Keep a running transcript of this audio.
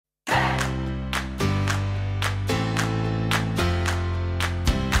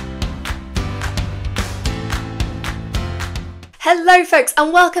Hello folks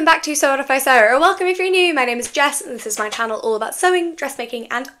and welcome back to Sew What If I Sew, or welcome if you're new. My name is Jess and this is my channel all about sewing, dressmaking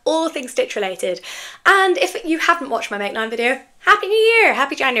and all things stitch related. And if you haven't watched my Make 9 video, Happy New Year!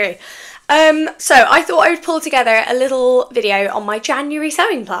 Happy January! So I thought I would pull together a little video on my January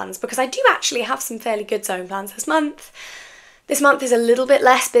sewing plans because I do actually have some fairly good sewing plans this month. This month is a little bit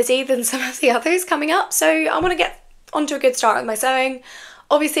less busy than some of the others coming up, so I want to get onto a good start with my sewing.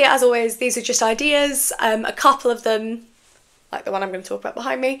 Obviously, as always, these are just ideas. A couple of them, like the one I'm going to talk about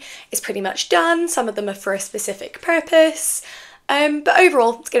behind me, is pretty much done. Some of them are for a specific purpose. But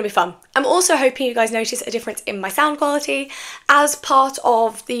overall, it's going to be fun. I'm also hoping you guys notice a difference in my sound quality. As part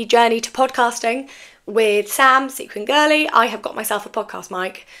of the journey to podcasting with Sam, Sequin Girly, I have got myself a podcast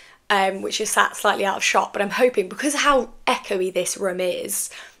mic, which is sat slightly out of shot, but I'm hoping, because of how echoey this room is,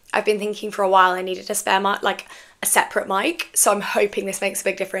 I've been thinking for a while I needed a spare mic, like a separate mic, so I'm hoping this makes a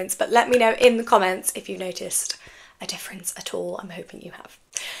big difference. But let me know in the comments if you've noticed a difference at all. I'm hoping you have.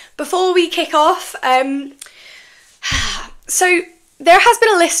 Before we kick off, so there has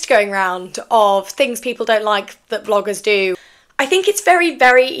been a list going around of things people don't like that vloggers do. I think it's very,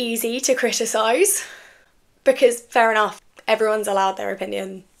 very easy to criticise because, fair enough, everyone's allowed their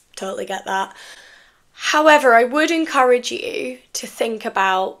opinion, totally get that. However, I would encourage you to think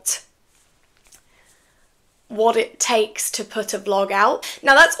about what it takes to put a vlog out.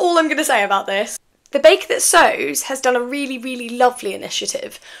 Now that's all I'm going to say about this. The Baker That Sews has done a really, really lovely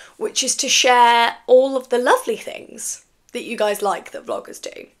initiative, which is to share all of the lovely things that you guys like that vloggers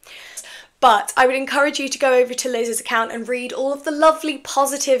do. But I would encourage you to go over to Liz's account and read all of the lovely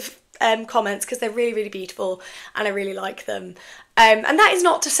positive comments, because they're really, really beautiful and I really like them. And that is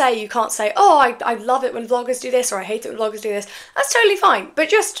not to say you can't say, oh, I love it when vloggers do this, or I hate it when vloggers do this. That's totally fine, but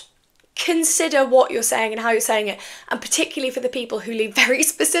just consider what you're saying and how you're saying it, and particularly for the people who leave very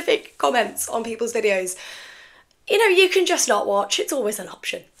specific comments on people's videos. You know, you can just not watch, it's always an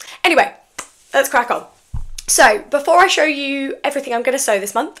option. Anyway, let's crack on. So, before I show you everything I'm going to sew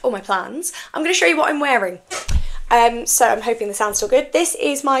this month, all my plans, I'm going to show you what I'm wearing. So I'm hoping the sound's still good. This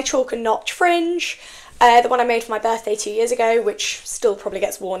is my chalk and notch fringe, the one I made for my birthday 2 years ago, which still probably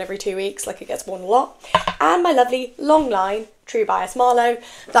gets worn every 2 weeks, like it gets worn a lot. And my lovely long line True Bias Marlowe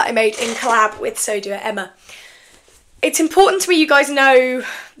that I made in collab with Sew Doer Emma. It's important to me you guys know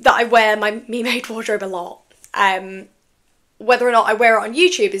that I wear my Me Made wardrobe a lot. Whether or not I wear it on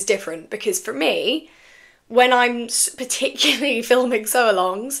YouTube is different, because for me, when I'm particularly filming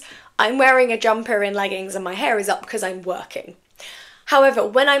sew-alongs, I'm wearing a jumper and leggings and my hair is up because I'm working. However,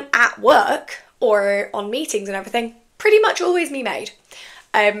 when I'm at work or on meetings and everything, pretty much always Me Made.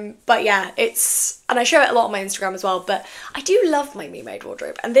 But yeah, and I show it a lot on my Instagram as well, but I do love my Me Made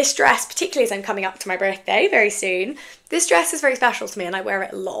wardrobe. And this dress, particularly as I'm coming up to my birthday very soon, this dress is very special to me and I wear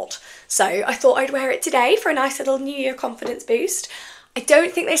it a lot. So I thought I'd wear it today for a nice little New Year confidence boost. I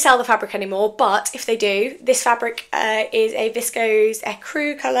don't think they sell the fabric anymore, but if they do, this fabric is a viscose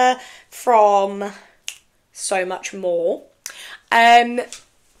ecru colour from So Much More.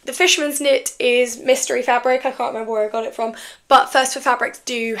 The Fisherman's Knit is mystery fabric, I can't remember where I got it from, but First for Fabrics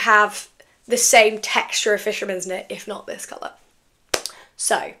do have the same texture of Fisherman's Knit, if not this colour.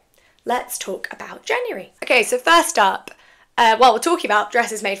 So, let's talk about January. Okay, so first up, while we're talking about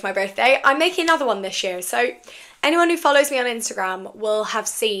dresses made for my birthday, I'm making another one this year. So anyone who follows me on Instagram will have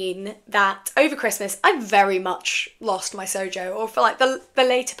seen that over Christmas I very much lost my sojo, or for like the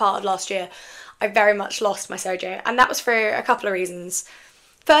later part of last year I very much lost my sojo, and that was for a couple of reasons.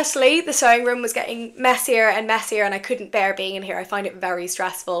 Firstly, the sewing room was getting messier and messier and I couldn't bear being in here. I find it very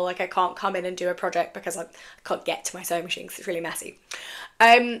stressful, like I can't come in and do a project because I can't get to my sewing machine because it's really messy.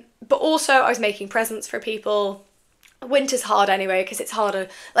 But also I was making presents for people. Winter's hard anyway because it's harder,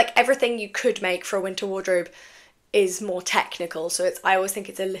 like everything you could make for a winter wardrobe is more technical, so I always think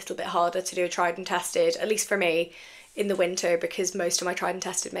it's a little bit harder to do a tried and tested, at least for me, in the winter, because most of my tried and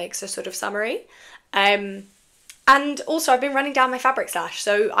tested makes are sort of summery. And also I've been running down my fabric stash,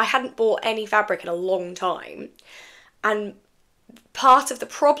 so I hadn't bought any fabric in a long time, and part of the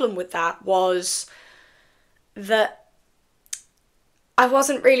problem with that was that I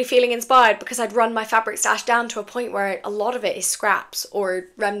wasn't really feeling inspired because I'd run my fabric stash down to a point where a lot of it is scraps or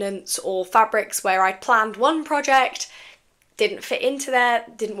remnants or fabrics where I'd planned one project, didn't fit into there,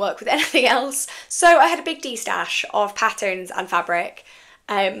 didn't work with anything else. So I had a big de-stash of patterns and fabric,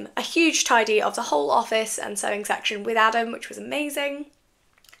 a huge tidy of the whole office and sewing section with Adam, which was amazing.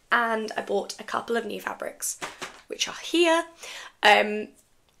 And I bought a couple of new fabrics, which are here. And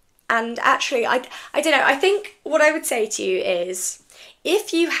actually, I don't know, I think what I would say to you is,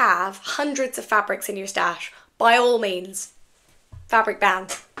 if you have hundreds of fabrics in your stash, by all means, fabric ban,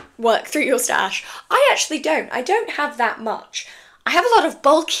 work through your stash. I actually don't. I don't have that much. I have a lot of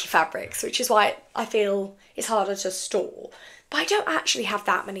bulky fabrics, which is why I feel it's harder to store. But I don't actually have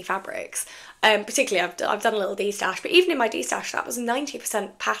that many fabrics. Particularly, I've done a little D-stash, but even in my D-stash, that was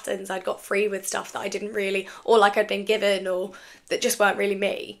 90% patterns I'd got free with stuff that I didn't really, or like I'd been given, or that just weren't really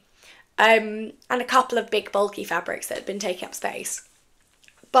me. And a couple of big bulky fabrics that had been taking up space.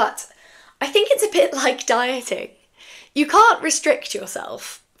 But I think it's a bit like dieting. You can't restrict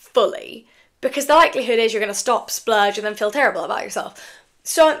yourself fully, because the likelihood is you're going to stop, splurge, and then feel terrible about yourself.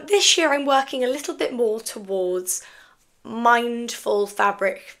 So this year I'm working a little bit more towards mindful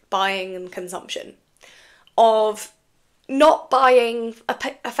fabric buying and consumption, of not buying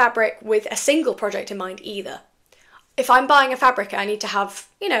a fabric with a single project in mind either. If I'm buying a fabric, I need to have,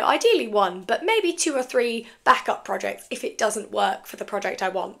 you know, ideally one, but maybe 2 or 3 backup projects if it doesn't work for the project I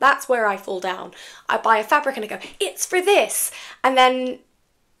want. That's where I fall down. I buy a fabric and I go, it's for this, and then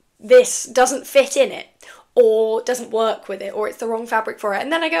this doesn't fit in it, or doesn't work with it, or it's the wrong fabric for it,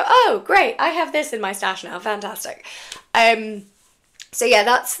 and then I go, oh great, I have this in my stash now, fantastic. So yeah,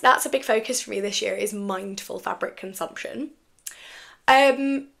 that's a big focus for me this year, is mindful fabric consumption.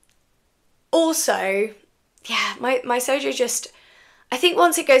 Also, yeah, my sojo just, I think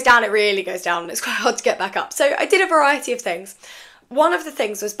once it goes down, it really goes down, and it's quite hard to get back up. So I did a variety of things. One of the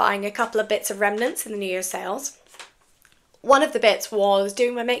things was buying a couple of bits of remnants in the New Year's sales. One of the bits was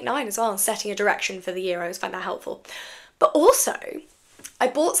doing my Make 9 as well and setting a direction for the year. I always find that helpful. But also, I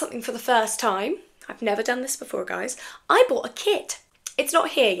bought something for the first time. I've never done this before, guys. I bought a kit. It's not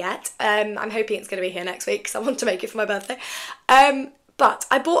here yet. I'm hoping it's going to be here next week because I want to make it for my birthday. But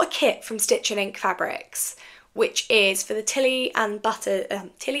I bought a kit from Stitch and Ink Fabrics, which is for the Tilly and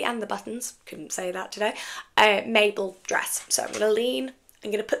the Buttons, couldn't say that today, Mabel dress. So I'm going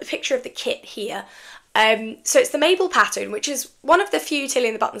to put the picture of the kit here. So it's the Mabel pattern, which is one of the few Tilly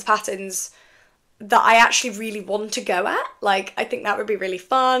and the Buttons patterns that I actually really want to go at. Like, I think that would be really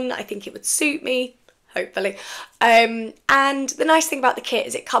fun. I think it would suit me, hopefully. And the nice thing about the kit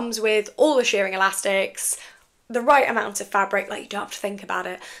is it comes with all the shearing elastics, the right amount of fabric, like you don't have to think about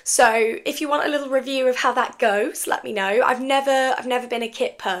it. So if you want a little review of how that goes, let me know. I've never been a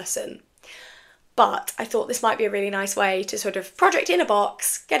kit person, but I thought this might be a really nice way to sort of project in a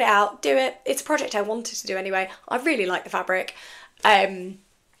box, get it out, do it. It's a project I wanted to do anyway. I really like the fabric.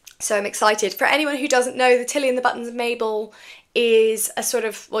 So I'm excited. For anyone who doesn't know, the Tilly and the Buttons Mabel is a sort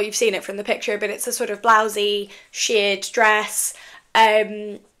of, well, you've seen it from the picture, but it's a sort of blousey, sheared dress.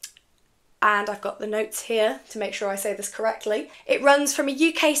 And I've got the notes here to make sure I say this correctly. It runs from a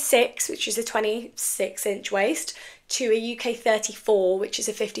UK 6, which is a 26-inch waist, to a UK 34, which is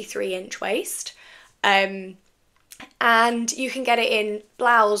a 53-inch waist. And you can get it in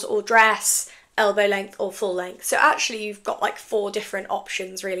blouse or dress, elbow length or full length. So actually you've got like 4 different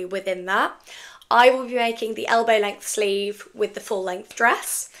options really within that. I will be making the elbow length sleeve with the full length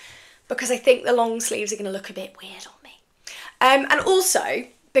dress because I think the long sleeves are going to look a bit weird on me. And also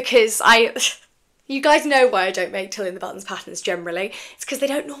because you guys know why I don't make Tilly and the Buttons patterns generally. It's because they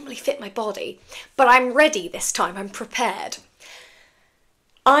don't normally fit my body. But I'm ready this time, I'm prepared.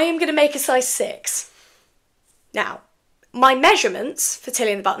 I am going to make a size 6. Now, my measurements for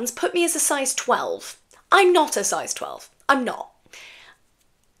Tilly and the Buttons put me as a size 12. I'm not a size 12. I'm not.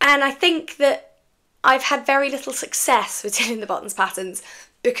 And I think that I've had very little success with Tilly and the Buttons patterns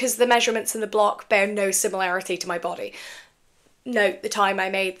because the measurements in the block bear no similarity to my body. Note the time I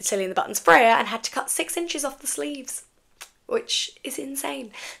made the Tilly and the Buttons Freya and had to cut 6 inches off the sleeves, which is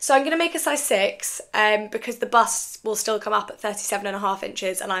insane. So I'm going to make a size 6 because the bust will still come up at 37.5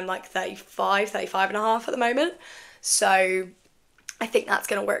 inches and I'm like 35.5 at the moment. So I think that's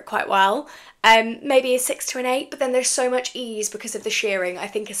going to work quite well. Maybe a 6 to an 8, but then there's so much ease because of the shearing. I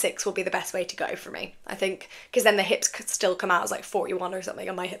think a 6 will be the best way to go for me. I think, because then the hips could still come out as like 41 or something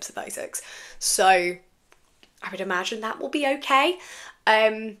and my hips are 36. So I would imagine that will be okay.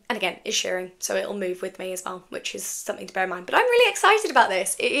 And again, it's shearing, so it'll move with me as well, which is something to bear in mind. But I'm really excited about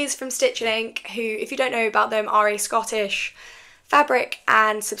this. It is from Stitch and Ink, who, if you don't know about them, are a Scottish fabric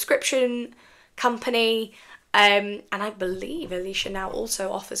and subscription company. And I believe Alicia now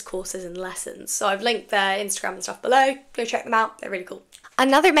also offers courses and lessons. So I've linked their Instagram and stuff below. Go check them out. They're really cool.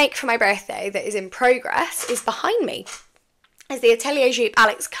 Another make for my birthday that is in progress is behind me. Is the Atelier Jupe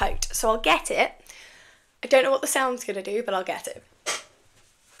Alex coat. So I'll get it. I don't know what the sound's going to do, but I'll get it.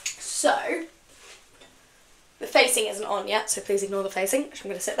 So, the facing isn't on yet, so please ignore the facing, which I'm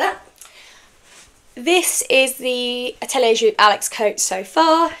going to sit there. This is the Atelier Jupe Alex coat so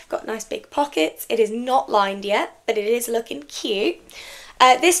far. I've got nice big pockets. It is not lined yet, but it is looking cute.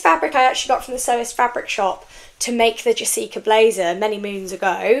 This fabric I actually got from the Sewist Fabric Shop to make the Jessica blazer many moons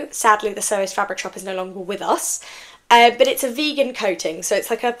ago. Sadly, the Sewist Fabric Shop is no longer with us. but it's a vegan coating, so it's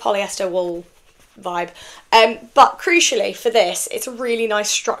like a polyester wool vibe. But crucially for this, it's a really nice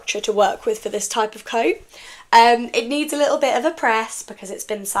structure to work with for this type of coat. It needs a little bit of a press because it's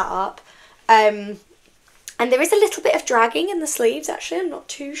been sat up. And there is a little bit of dragging in the sleeves actually, I'm not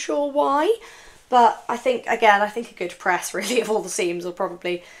too sure why. But I think, again, a good press really of all the seams will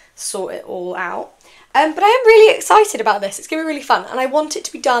probably sort it all out. But I am really excited about this. It's going to be really fun. And I want it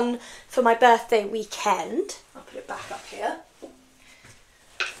to be done for my birthday weekend. I'll put it back up here.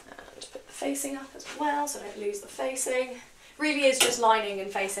 And put the facing up as well so I don't lose the facing. Really is just lining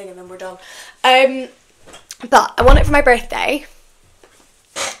and facing and then we're done. But I want it for my birthday.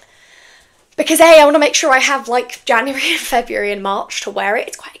 Because I want to make sure I have like January and February and March to wear it.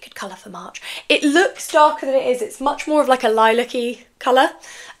 It's quite a good colour for March. It looks darker than it is. It's much more of like a lilac-y colour.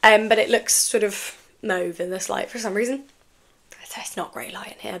 But it looks sort of mauve in this light for some reason. It's not great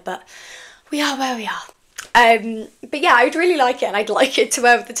light in here, but we are where we are. But yeah, I would really like it, and I'd like it to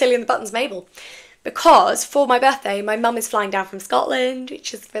wear with the Tilly and the Buttons Mabel. Because for my birthday, my mum is flying down from Scotland,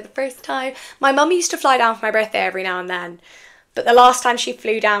 which is for the first time. My mum used to fly down for my birthday every now and then. But the last time she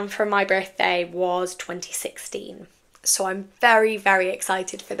flew down for my birthday was 2016. So I'm very, very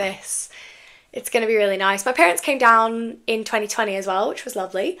excited for this. It's going to be really nice. My parents came down in 2020 as well, which was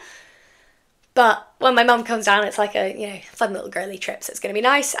lovely. But when my mum comes down, it's like a, you know, fun little girly trip. So it's going to be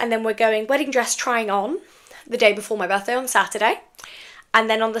nice. And then we're going wedding dress trying on the day before my birthday on Saturday. And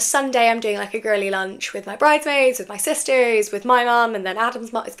then on the Sunday, I'm doing like a girly lunch with my bridesmaids, with my sisters, with my mum, and then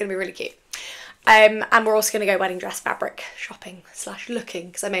Adam's mum. It's going to be really cute. And we're also going to go wedding dress fabric shopping / looking,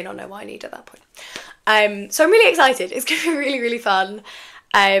 because I may not know what I need at that point. So I'm really excited. It's going to be really, really fun.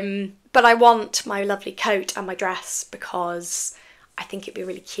 But I want my lovely coat and my dress because I think it'd be a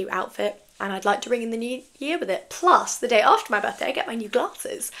really cute outfit and I'd like to ring in the new year with it. Plus, the day after my birthday, I get my new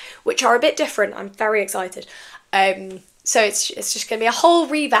glasses, which are a bit different. I'm very excited. So it's just going to be a whole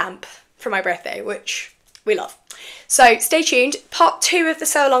revamp for my birthday, which we love. So stay tuned. Part 2 of the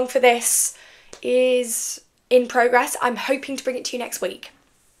sew along for this is in progress. I'm hoping to bring it to you next week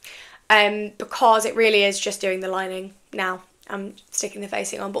because it really is just doing the lining now. I'm sticking the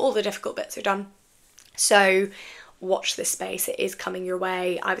facing on, but all the difficult bits are done. So watch this space. It is coming your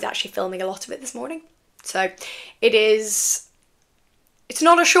way. I was actually filming a lot of it this morning. So it's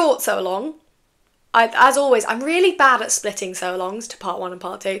not a short sew along. As always, I'm really bad at splitting sew alongs to part 1 and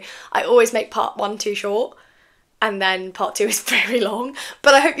part 2. I always make part 1 too short and then part 2 is very long.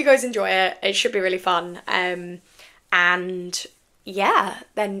 But I hope you guys enjoy it. It should be really fun. And yeah,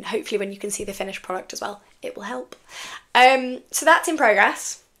 then hopefully when you can see the finished product as well, it will help. So that's in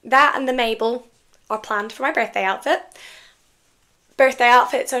progress. That and the Mabel are planned for my birthday outfit. Birthday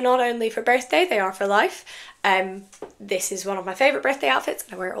outfits are not only for birthday, they are for life. This is one of my favourite birthday outfits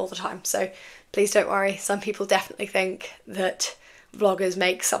and I wear it all the time. So please don't worry. Some people definitely think that vloggers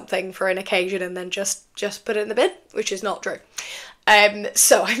make something for an occasion and then just put it in the bin, which is not true.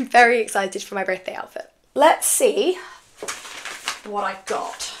 So I'm very excited for my birthday outfit. Let's see what I've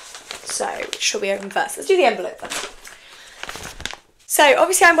got. So which shall we open first? Let's do the envelope first. So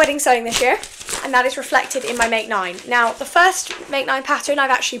obviously I'm wedding sewing this year and that is reflected in my Make 9. Now the first Make 9 pattern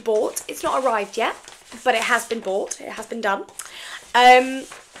I've actually bought. It's not arrived yet, but it has been bought. It has been done. And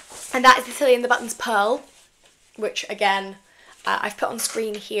that is the Tilly and the Buttons Pearl, which again I've put on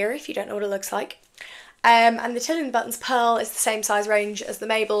screen here if you don't know what it looks like. And the Tilly and the Buttons Pearl is the same size range as the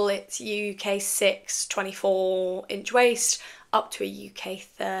Mabel. It's UK 6 24-inch waist up to a UK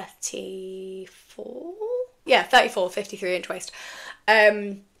 34. Yeah, 34 53-inch waist.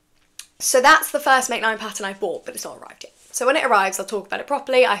 So that's the first Make 9 pattern I've bought, but it's not arrived yet. So when it arrives, I'll talk about it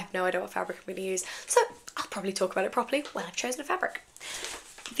properly. I have no idea what fabric I'm going to use, so I'll probably talk about it properly when I've chosen a fabric.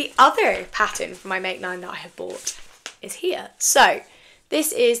 The other pattern for my Make 9 that I have bought is here. So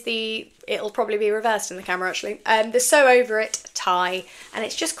this is it'll probably be reversed in the camera actually, the Sew Over It tie, and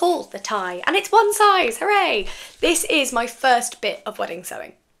it's just called the tie, and it's one size, hooray! This is my first bit of wedding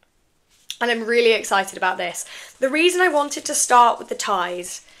sewing, and I'm really excited about this. The reason I wanted to start with the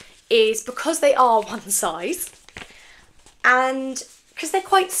ties is because they are one size, and because they're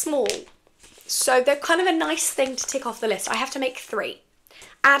quite small, so they're kind of a nice thing to tick off the list. I have to make 3.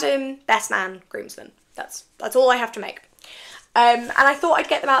 Adam, best man, groomsman. That's all I have to make. And I thought I'd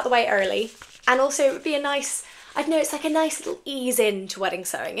get them out of the way early, and also it would be a nice, I don't know, it's like a nice little ease into wedding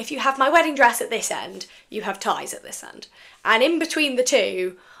sewing. If you have my wedding dress at this end, you have ties at this end. And in between the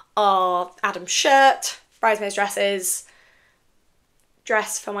two are Adam's shirt, bridesmaids' dresses,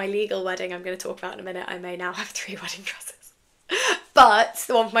 dress for my legal wedding I'm going to talk about in a minute. I may now have 3 wedding dresses. But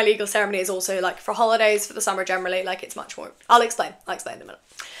the one for my legal ceremony is also like for holidays, for the summer generally, like it's much more, I'll explain in a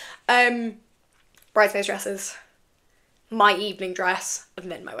minute. Bridesmaids' dresses, my evening dress and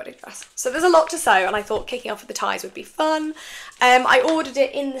then my wedding dress. So there's a lot to sew, and I thought kicking off with the ties would be fun. I ordered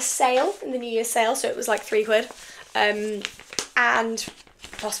it in the sale, in the New Year's sale, so it was like £3. And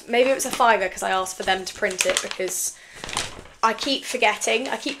maybe it was a £5 because I asked for them to print it, because I keep forgetting.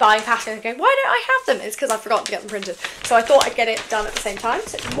 I keep buying patterns and going, why don't I have them? It's because I forgot to get them printed. So I thought I'd get it done at the same time.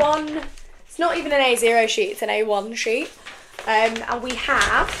 So it's not even an A0 sheet, it's an A1 sheet. And we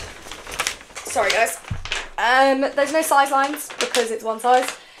have, sorry guys, there's no size lines because it's one size.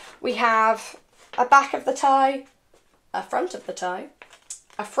 We have a back of the tie, a front of the tie,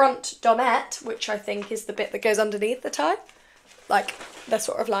 a front domette, which I think is the bit that goes underneath the tie, like the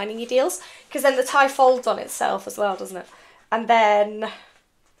sort of lining-y deals, because then the tie folds on itself as well, doesn't it? And then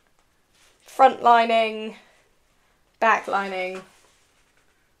front lining, back lining,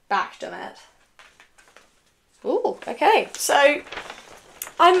 back domette. Ooh, okay. So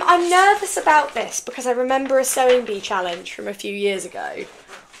I'm nervous about this because I remember a sewing bee challenge from a few years ago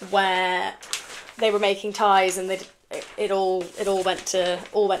where they were making ties and it all went to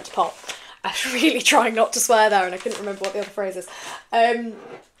pot. I was really trying not to swear there and I couldn't remember what the other phrase is.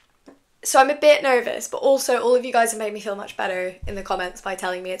 So I'm a bit nervous, but also all of you guys have made me feel much better in the comments by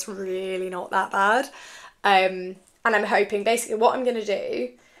telling me it's really not that bad. And I'm hoping, basically what I'm going to do,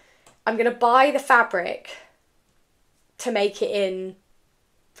 I'm going to buy the fabric to make it in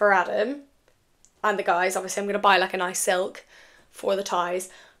for Adam and the guys. Obviously I'm going to buy like a nice silk for the ties,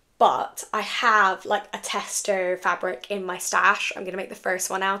 but I have like a tester fabric in my stash I'm going to make the first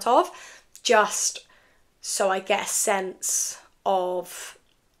one out of, just so I get a sense of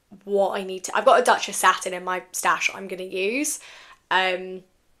what I need to. I've got a Duchess satin in my stash I'm going to use,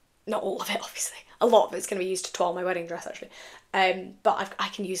 not all of it obviously, a lot of it's going to be used to toile my wedding dress actually, but I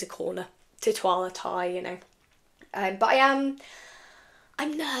can use a corner to toile a tie, you know. But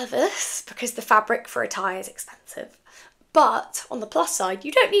I'm nervous because the fabric for a tie is expensive. But on the plus side,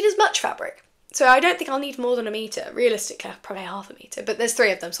 you don't need as much fabric. So I don't think I'll need more than a metre. Realistically, probably half a metre. But there's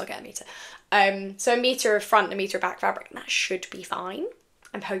 3 of them, so I'll get a metre. So a metre of front and a metre of back fabric, and that should be fine.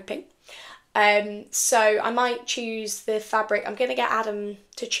 I'm hoping. So I might choose the fabric. I'm going to get Adam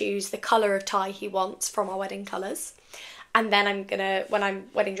to choose the colour of tie he wants from our wedding colours. And then I'm going to, when I'm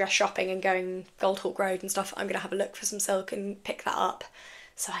wedding dress shopping and going Goldhawk Road and stuff, I'm going to have a look for some silk and pick that up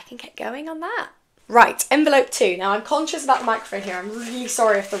so I can get going on that. Right, envelope 2. Now I'm conscious about the microphone here. I'm really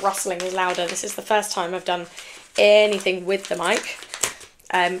sorry if the rustling is louder. This is the first time I've done anything with the mic.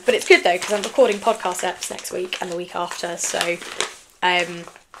 But it's good though, because I'm recording podcast eps next week and the week after, so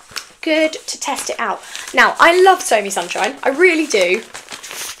good to test it out. Now, I love Sew Me Sunshine. I really do.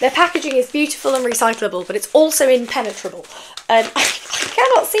 Their packaging is beautiful and recyclable, but it's also impenetrable. I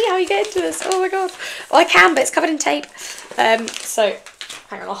cannot see how you get into this. Oh my god. Well, I can, but it's covered in tape. So,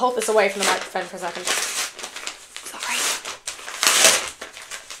 hang on, I'll hold this away from the microphone for a second. Sorry.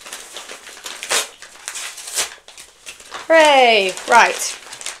 Hooray! Right.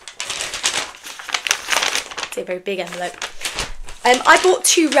 It's a very big envelope. I bought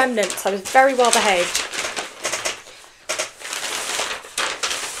 2 remnants. I was very well behaved.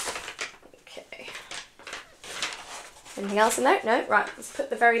 Anything else in there? No? Right, let's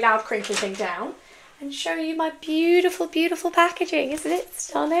put the very loud crinkly thing down and show you my beautiful, beautiful packaging. Isn't it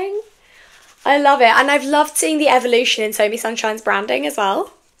stunning? I love it. And I've loved seeing the evolution in Sew Me Sunshine's branding as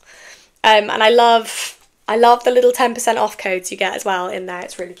well. And I love the little 10% off codes you get as well in there.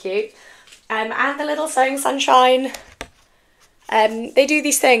 It's really cute. And the little Sewing Sunshine, they do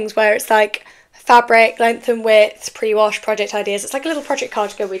these things where it's like fabric, length and width, pre-wash, project ideas. It's like a little project card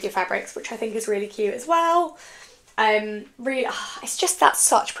to go with your fabrics, which I think is really cute as well. Really, it's just, that's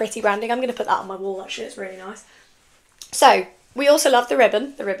such pretty branding. I'm going to put that on my wall actually, it's really nice. So, we also love the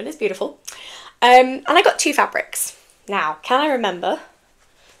ribbon. The ribbon is beautiful. And I got 2 fabrics. Now, can I remember?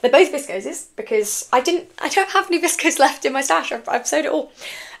 They're both viscoses because I don't have any viscose left in my stash. I've sewed it all.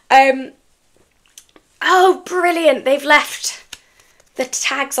 Oh, brilliant. They've left the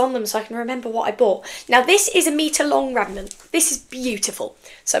tags on them so I can remember what I bought. Now, this is a metre long remnant. This is beautiful.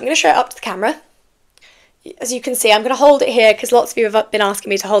 So I'm going to show it up to the camera. As you can see, I'm going to hold it here because lots of you have been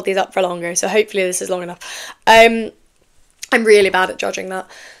asking me to hold these up for longer, so hopefully this is long enough. I'm really bad at judging that.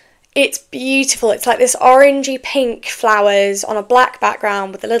 It's beautiful. It's like this orangey pink flowers on a black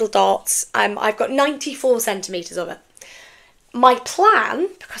background with the little dots. I've got 94 centimetres of it. My plan,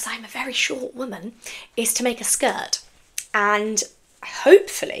 because I'm a very short woman, is to make a skirt, and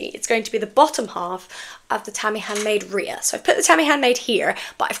hopefully it's going to be the bottom half of the Tammy Handmade rear. So I've put the Tammy Handmade here,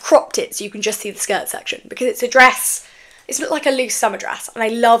 but I've cropped it so you can just see the skirt section because it's a dress. It's like a loose summer dress and I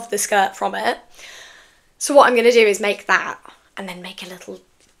love the skirt from it. So what I'm going to do is make that and then make a little,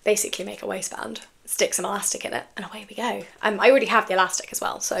 basically make a waistband. stick some elastic in it, and away we go. I already have the elastic as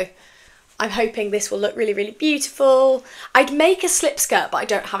well, so I'm hoping this will look really, really beautiful. I'd make a slip skirt, but I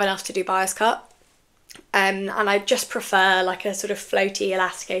don't have enough to do bias cut. And I just prefer like a sort of floaty,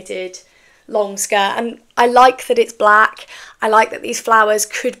 elasticated long skirt. And I like that it's black. I like that these flowers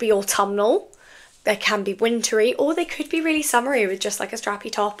could be autumnal. They can be wintry, or they could be really summery with just like a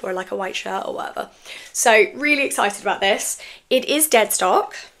strappy top or like a white shirt or whatever. So really excited about this. It is dead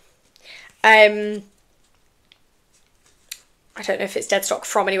stock. I don't know if it's dead stock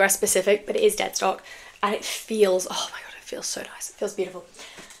from anywhere specific, but it is dead stock, and it feels, oh my god, it feels so nice. It feels beautiful.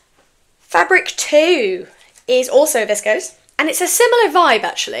 Fabric 2 is also viscose, and it's a similar vibe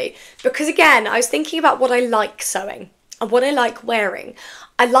actually, because again, I was thinking about what I like sewing and what I like wearing.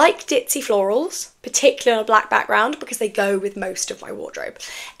 I like ditzy florals, particularly on a black background, because they go with most of my wardrobe.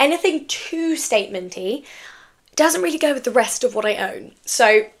 Anything too statementy doesn't really go with the rest of what I own.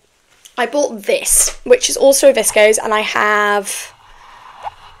 So I bought this, which is also viscose, and I have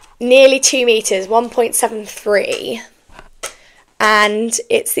nearly 2 meters, 1.73. And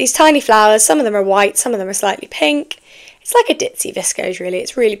it's these tiny flowers. Some of them are white, some of them are slightly pink. It's like a ditzy viscose, really.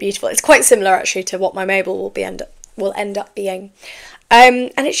 It's really beautiful. It's quite similar actually to what my Mabel will end up being.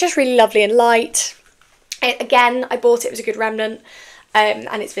 And it's just really lovely and light. Again, I bought it, it was a good remnant,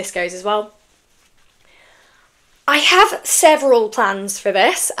 and it's viscose as well. I have several plans for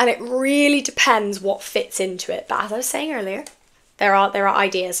this, and it really depends what fits into it. But as I was saying earlier, there are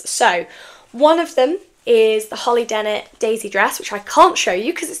ideas. So one of them is the Holly Dennett Daisy dress, which I can't show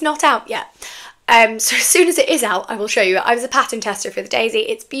you because it's not out yet. So as soon as it is out, I will show you. I was a pattern tester for the Daisy.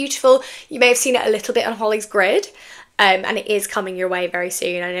 It's beautiful. You may have seen it a little bit on Holly's grid, and it is coming your way very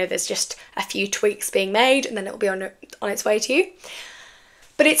soon. I know there's just a few tweaks being made, and then it will be on its way to you.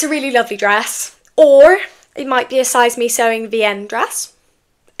 But it's a really lovely dress. Or it might be a size me sewing VN dress.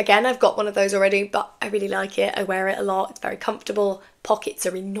 Again, I've got one of those already, but I really like it. I wear it a lot. It's very comfortable. Pockets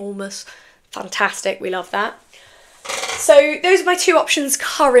are enormous. Fantastic. We love that. So those are my two options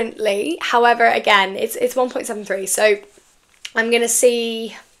currently. However, again, it's 1.73. So I'm going to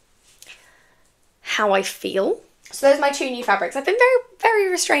see how I feel. So those are my two new fabrics. I've been very, very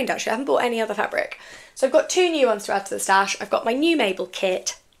restrained actually. I haven't bought any other fabric. So I've got two new ones to add to the stash. I've got my new Mabel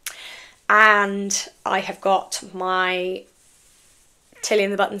kit, and I have got my Tilly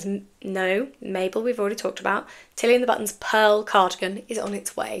and the Buttons, no, Mabel we've already talked about. Tilly and the Buttons pearl cardigan is on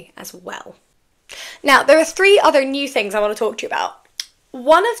its way as well. Now, there are 3 other new things I want to talk to you about.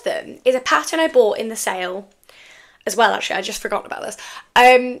 One of them is a pattern I bought in the sale as well, actually. I just forgot about this.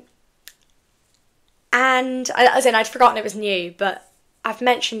 And as in, I'd forgotten it was new, but I've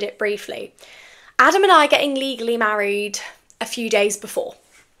mentioned it briefly. Adam and I are getting legally married a few days before.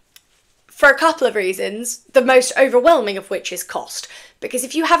 For a couple of reasons, the most overwhelming of which is cost. Because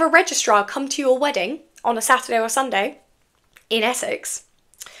if you have a registrar come to your wedding on a Saturday or Sunday in Essex,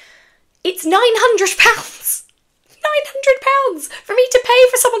 it's £900. £900 for me to pay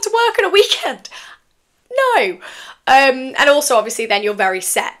for someone to work on a weekend. No. And also, obviously, then you're very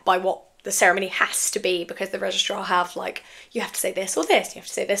set by what the ceremony has to be, because the registrar have, like, you have to say this or this, you have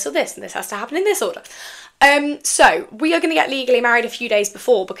to say this or this, and this has to happen in this order. So we are going to get legally married a few days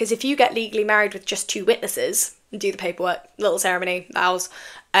before, because if you get legally married with just 2 witnesses and do the paperwork, little ceremony, vows,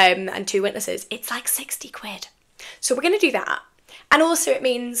 and 2 witnesses, it's like 60 quid. So we're going to do that. And also it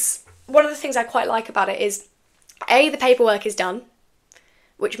means, one of the things I quite like about it is, A, the paperwork is done,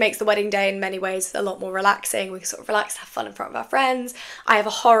 which makes the wedding day in many ways a lot more relaxing. We can sort of relax, have fun in front of our friends. I have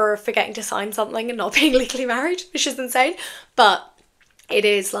a horror of forgetting to sign something and not being legally married, which is insane. But it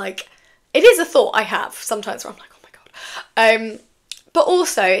is like, it is a thought I have sometimes where I'm like, oh my god. But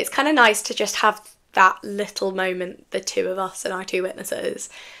also it's kind of nice to just have that little moment, the 2 of us and our 2 witnesses,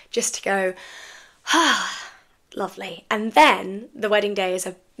 just to go, ah, lovely. And then the wedding day is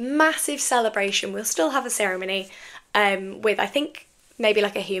a massive celebration. We'll still have a ceremony with, I think, maybe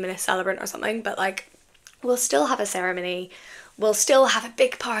like a humanist celebrant or something, but like we'll still have a ceremony, we'll still have a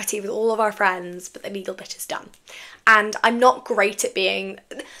big party with all of our friends, but the legal bit is done. And I'm not great at being,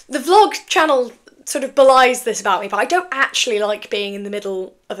 the vlog channel sort of belies this about me, but I don't actually like being in the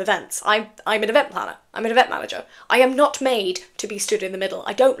middle of events. I'm an event planner, I'm an event manager. I am not made to be stood in the middle.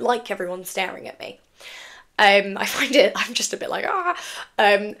 I don't like everyone staring at me. I find it, I'm just a bit like,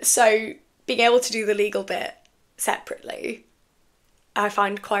 so being able to do the legal bit separately, I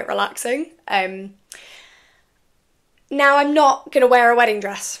find quite relaxing. Now, I'm not going to wear a wedding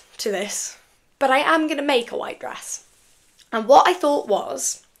dress to this, but I am going to make a white dress. And what I thought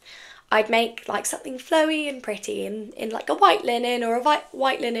was, I'd make like something flowy and pretty in like a white linen or a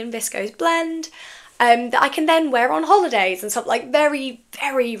white linen viscose blend that I can then wear on holidays and stuff, like very,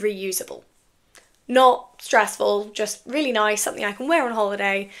 very reusable. Not stressful, just really nice, something I can wear on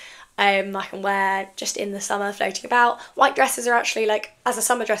holiday. I can wear just in the summer floating about. White dresses are actually, like, as a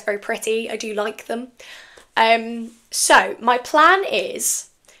summer dress, very pretty. I do like them. So my plan is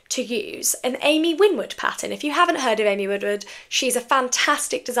to use an Amy Winwood pattern. If you haven't heard of Amy Winwood, she's a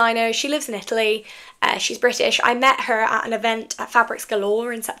fantastic designer. She lives in Italy. She's British. I met her at an event at Fabrics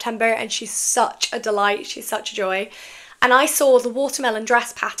Galore in September, and she's such a delight. She's such a joy. And I saw the watermelon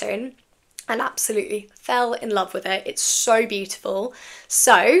dress pattern and absolutely fell in love with it. It's so beautiful.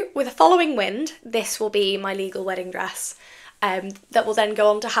 So with a following wind, this will be my legal wedding dress. That will then go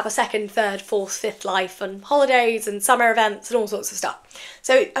on to have a second, third, fourth, fifth life and holidays and summer events and all sorts of stuff.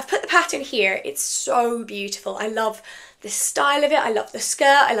 So I've put the pattern here. It's so beautiful. I love the style of it. I love the skirt.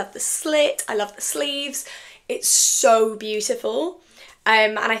 I love the slit. I love the sleeves. It's so beautiful.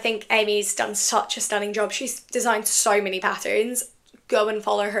 And I think Amy's done such a stunning job. She's designed so many patterns. Go and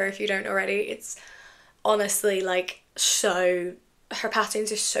follow her if you don't already. It's honestly like so, her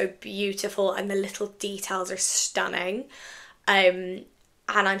patterns are so beautiful and the little details are stunning. And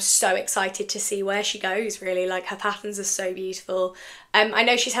I'm so excited to see where she goes, really. Like, her patterns are so beautiful. I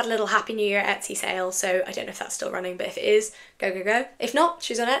know she's had a little Happy New Year Etsy sale, so I don't know if that's still running, but if it is, go, go, go. If not,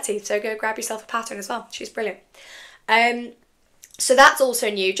 she's on Etsy, so go grab yourself a pattern as well. She's brilliant. So that's also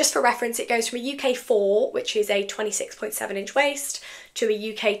new. Just for reference, it goes from a UK 4, which is a 26.7 inch waist, to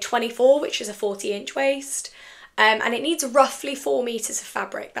a UK 24, which is a 40 inch waist. And it needs roughly 4 meters of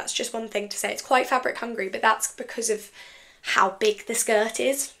fabric. That's just one thing to say. It's quite fabric hungry, but that's because of how big the skirt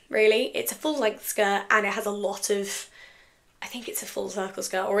is, really. It's a full length skirt and it has a lot of, I think it's a full circle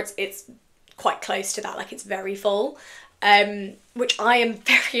skirt, or it's quite close to that, like it's very full, which I am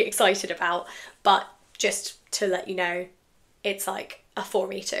very excited about. But just to let you know, it's like a 4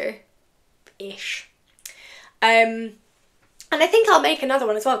 meter-ish. And I think I'll make another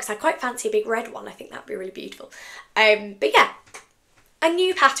one as well because I quite fancy a big red one. I think that'd be really beautiful. But yeah, a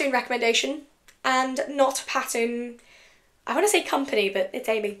new pattern recommendation, and not a pattern, I want to say company, but it's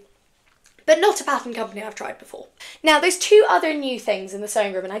Amy. But not a pattern company I've tried before. Now, there's 2 other new things in the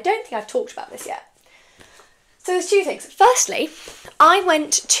sewing room, and I don't think I've talked about this yet. So there's 2 things. Firstly, I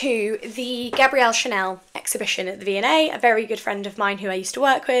went to the Gabrielle Chanel exhibition at the V&A. A very good friend of mine who I used to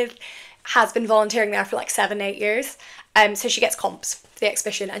work with has been volunteering there for like 7-8 years. So she gets comps for the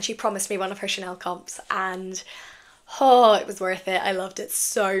exhibition, and she promised me one of her Chanel comps, and oh, it was worth it. I loved it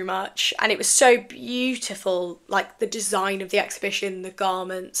so much. And it was so beautiful, like the design of the exhibition, the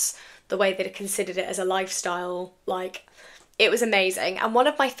garments, the way that it considered it as a lifestyle. Like, it was amazing. And one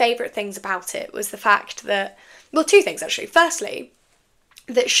of my favourite things about it was the fact that, well, 2 things actually. Firstly,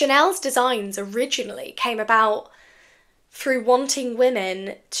 that Chanel's designs originally came about through wanting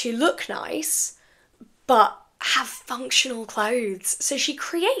women to look nice, but have functional clothes. So she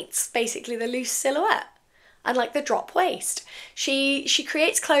creates basically the loose silhouette and like the drop waist. She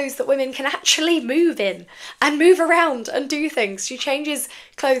creates clothes that women can actually move in and move around and do things. She changes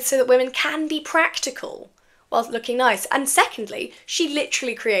clothes so that women can be practical while looking nice. And secondly, she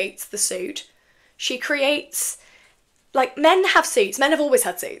literally creates the suit. She creates, like, men have suits. Men have always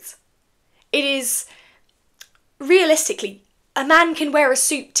had suits. It is, realistically, a man can wear a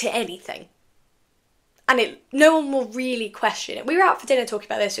suit to anything. And no one will really question it. We were out for dinner talking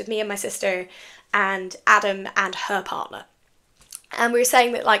about this with me and my sister and Adam and her partner. And we were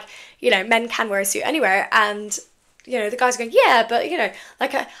saying that, like, you know, men can wear a suit anywhere. And, you know, the guys are going, yeah, but, you know,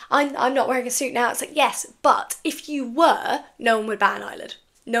 like, I'm not wearing a suit now. It's like, yes, but if you were, no one would bat an eyelid.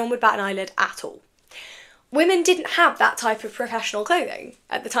 No one would bat an eyelid at all. Women didn't have that type of professional clothing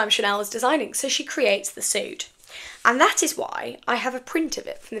at the time Chanel was designing, so she creates the suit. And that is why I have a print of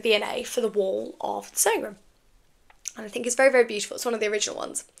it from the V&A for the wall of the sewing room. And I think it's very, very beautiful. It's one of the original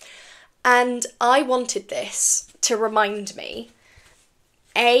ones. And I wanted this to remind me,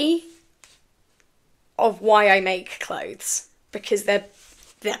 A, of why I make clothes, because they're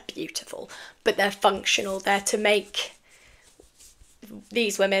beautiful, but they're functional. They're to make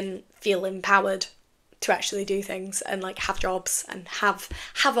these women feel empowered to actually do things and like have jobs and have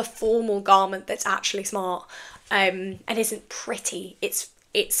a formal garment that's actually smart, and isn't pretty. It's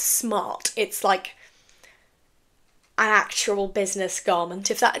smart. It's like an actual business garment.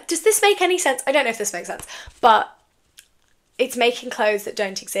 Does this make any sense? I don't know if this makes sense, but it's making clothes that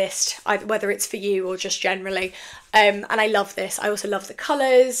don't exist, either whether it's for you or just generally. And I love this. I also love the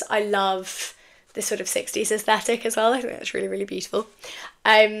colours. I love this sort of 60s aesthetic as well. I think that's really, really beautiful.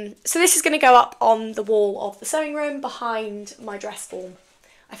 So this is going to go up on the wall of the sewing room behind my dress form.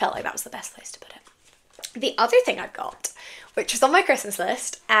 I felt like that was the best place to put it. The other thing I've got, which was on my Christmas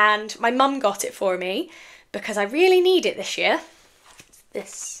list, and my mum got it for me because I really need it this year,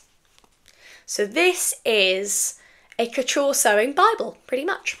 this. So this is a couture sewing Bible, pretty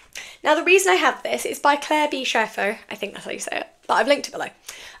much. Now the reason I have this is by Claire B. Shaeffer, I think that's how you say it, but I've linked it below.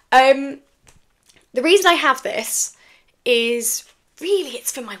 The reason I have this is really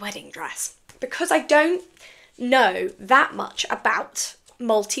it's for my wedding dress, because I don't know that much about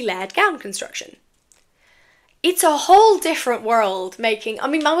multi-layered gown construction. It's a whole different world making, I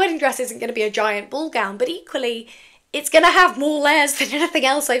mean, my wedding dress isn't going to be a giant ball gown, but equally it's going to have more layers than anything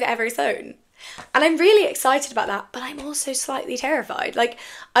else I've ever sewn. And I'm really excited about that, but I'm also slightly terrified. Like,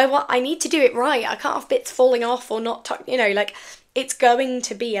 I need to do it right. I can't have bits falling off or not, you know, like, it's going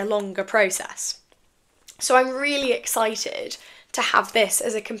to be a longer process. So I'm really excited to have this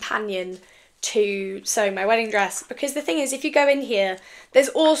as a companion to sewing my wedding dress, because the thing is, if you go in here, there's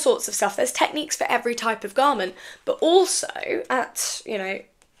all sorts of stuff. There's techniques for every type of garment, but also at, you know,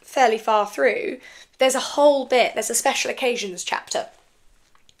 fairly far through, there's a whole bit, there's a special occasions chapter.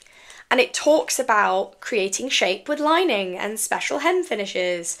 And it talks about creating shape with lining and special hem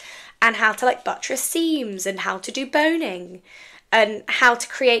finishes, and how to like buttress seams, and how to do boning, and how to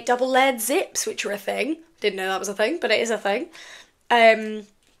create double layered zips, which are a thing. Didn't know that was a thing, but it is a thing.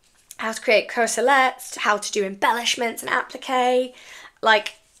 How to create corselets, how to do embellishments and applique.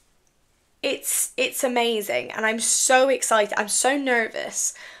 Like, it's amazing, and I'm so excited. I'm so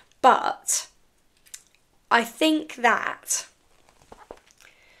nervous, but I think that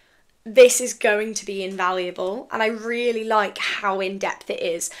this is going to be invaluable, and I really like how in-depth it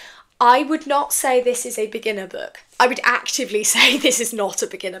is. I would not say this is a beginner book. I would actively say this is not a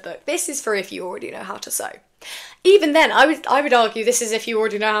beginner book. This is for if you already know how to sew. Even then, I would argue this is if you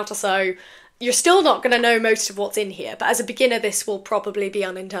already know how to sew. You're still not going to know most of what's in here, but as a beginner this will probably be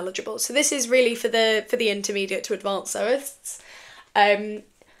unintelligible. So this is really for the intermediate to advanced sewists.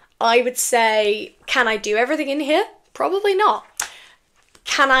 I would say, can I do everything in here? Probably not.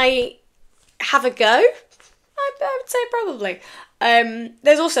 Can I have a go? I would say probably.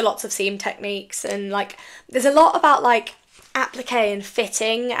 There's also lots of seam techniques, and like there's a lot about like applique and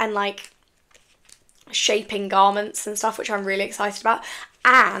fitting and like shaping garments and stuff, which I'm really excited about,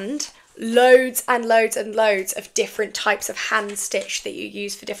 and loads and loads and loads of different types of hand stitch that you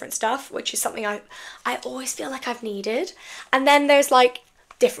use for different stuff, which is something I always feel like I've needed. And then there's like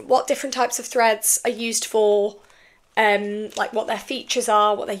what different types of threads are used for, like what their features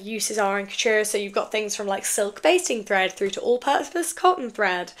are, what their uses are in couture. So you've got things from like silk basting thread through to all-purpose cotton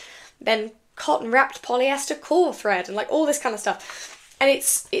thread, then cotton wrapped polyester core thread, and like all this kind of stuff. And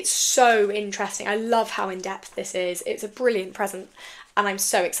it's so interesting. I love how in-depth this is. It's a brilliant present, and I'm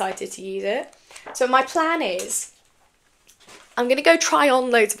so excited to use it. So my plan is, I'm going to go try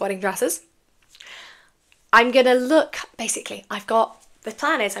on loads of wedding dresses. I'm going to look, basically, the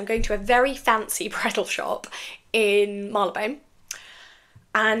plan is I'm going to a very fancy bridal shop in Marylebone,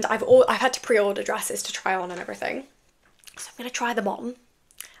 and I've had to pre-order dresses to try on and everything. So I'm going to try them on,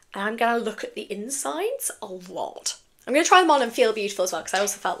 and I'm going to look at the insides a lot. I'm going to try them on and feel beautiful as well, because I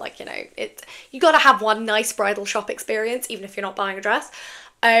also felt like, you know, you got to have one nice bridal shop experience, even if you're not buying a dress.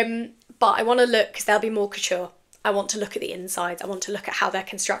 But I want to look, because there'll be more couture. I want to look at the insides. I want to look at how they're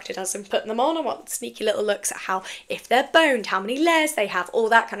constructed as I'm putting them on. I want sneaky little looks at how, if they're boned, how many layers they have, all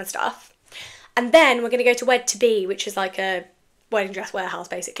that kind of stuff. And then we're going to go to Wed to Be, which is like a wedding dress warehouse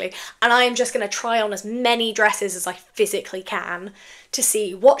basically, and I am just going to try on as many dresses as I physically can to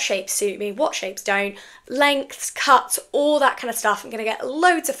see what shapes suit me, what shapes don't, lengths, cuts, all that kind of stuff. I'm going to get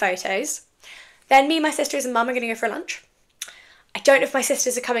loads of photos. Then me, my sisters and mum are going to go for lunch. I don't know if my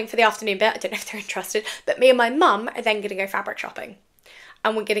sisters are coming for the afternoon bit, I don't know if they're interested, but me and my mum are then going to go fabric shopping.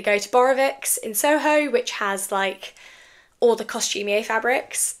 And we're going to go to Borovik's in Soho, which has like all the costumier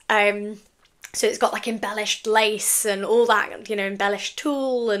fabrics. So it's got like embellished lace and all that, you know, embellished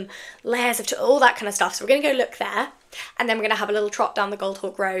tulle and layers of tulle, all that kind of stuff. So we're going to go look there, and then we're going to have a little trot down the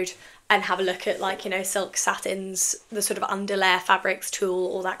Goldhawk Road and have a look at like, you know, silk satins, the sort of underlayer fabrics, tulle,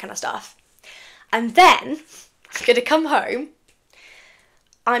 all that kind of stuff. And then I'm going to come home.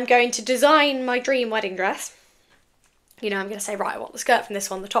 I'm going to design my dream wedding dress. You know, I'm going to say, right, I want the skirt from this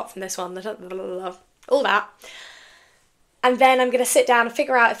one, the top from this one, the blah, blah, blah, blah, all that. And then I'm going to sit down and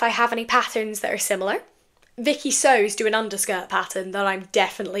figure out if I have any patterns that are similar. Vicky Sews do an underskirt pattern that I'm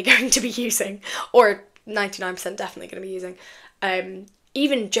definitely going to be using, or 99% definitely going to be using.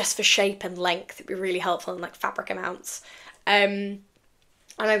 Even just for shape and length, it'd be really helpful in like fabric amounts. And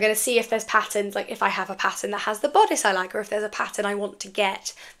I'm going to see if there's patterns, like if I have a pattern that has the bodice I like, or if there's a pattern I want to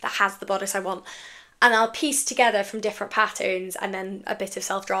get that has the bodice I want. And I'll piece together from different patterns, and then a bit of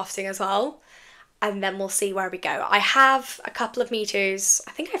self-drafting as well. and then we'll see where we go. I have a couple of meters,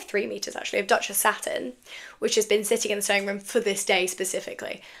 I think I have 3 meters actually, of Duchess satin, which has been sitting in the sewing room for this day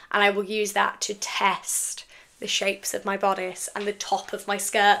specifically, and I will use that to test the shapes of my bodice and the top of my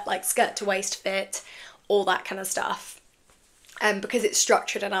skirt, like skirt to waist fit, all that kind of stuff, because it's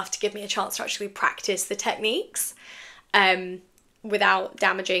structured enough to give me a chance to actually practice the techniques without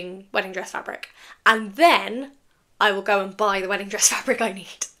damaging wedding dress fabric. And then I will go and buy the wedding dress fabric I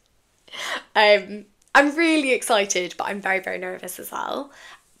need. I'm really excited, but I'm very, very nervous as well.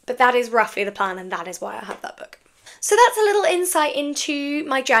 But that is roughly the plan, and that is why I have that book. So that's a little insight into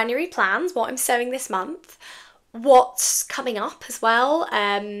my January plans, what I'm sewing this month, what's coming up as well.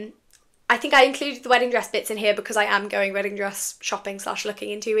 I think I included the wedding dress bits in here because I am going wedding dress shopping / looking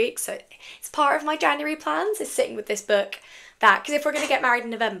in 2 weeks. So it's part of my January plans, is sitting with this book. Because if we're going to get married in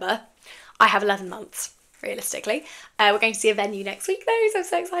November, I have 11 months. Realistically. We're going to see a venue next week though, so I'm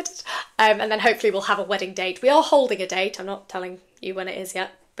so excited. And then hopefully we'll have a wedding date. We are holding a date. I'm not telling you when it is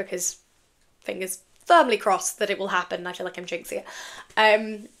yet because fingers firmly crossed that it will happen. I feel like I'm jinxing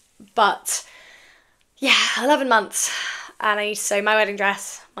it. But yeah, 11 months. And I need to sew my wedding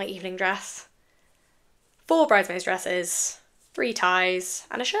dress, my evening dress, 4 bridesmaids dresses, 3 ties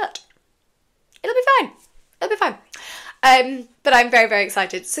and a shirt. It'll be fine. It'll be fine. But I'm very, very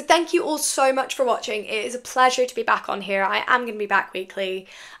excited. So thank you all so much for watching. It is a pleasure to be back on here. I am going to be back weekly.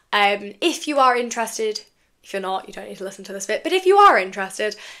 If you are interested, if you're not, you don't need to listen to this bit, but if you are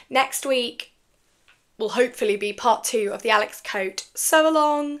interested, next week will hopefully be part 2 of the Alex Coat sew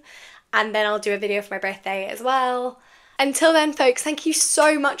along, and then I'll do a video for my birthday as well. Until then, folks, thank you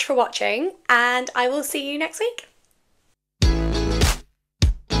so much for watching, and I will see you next week.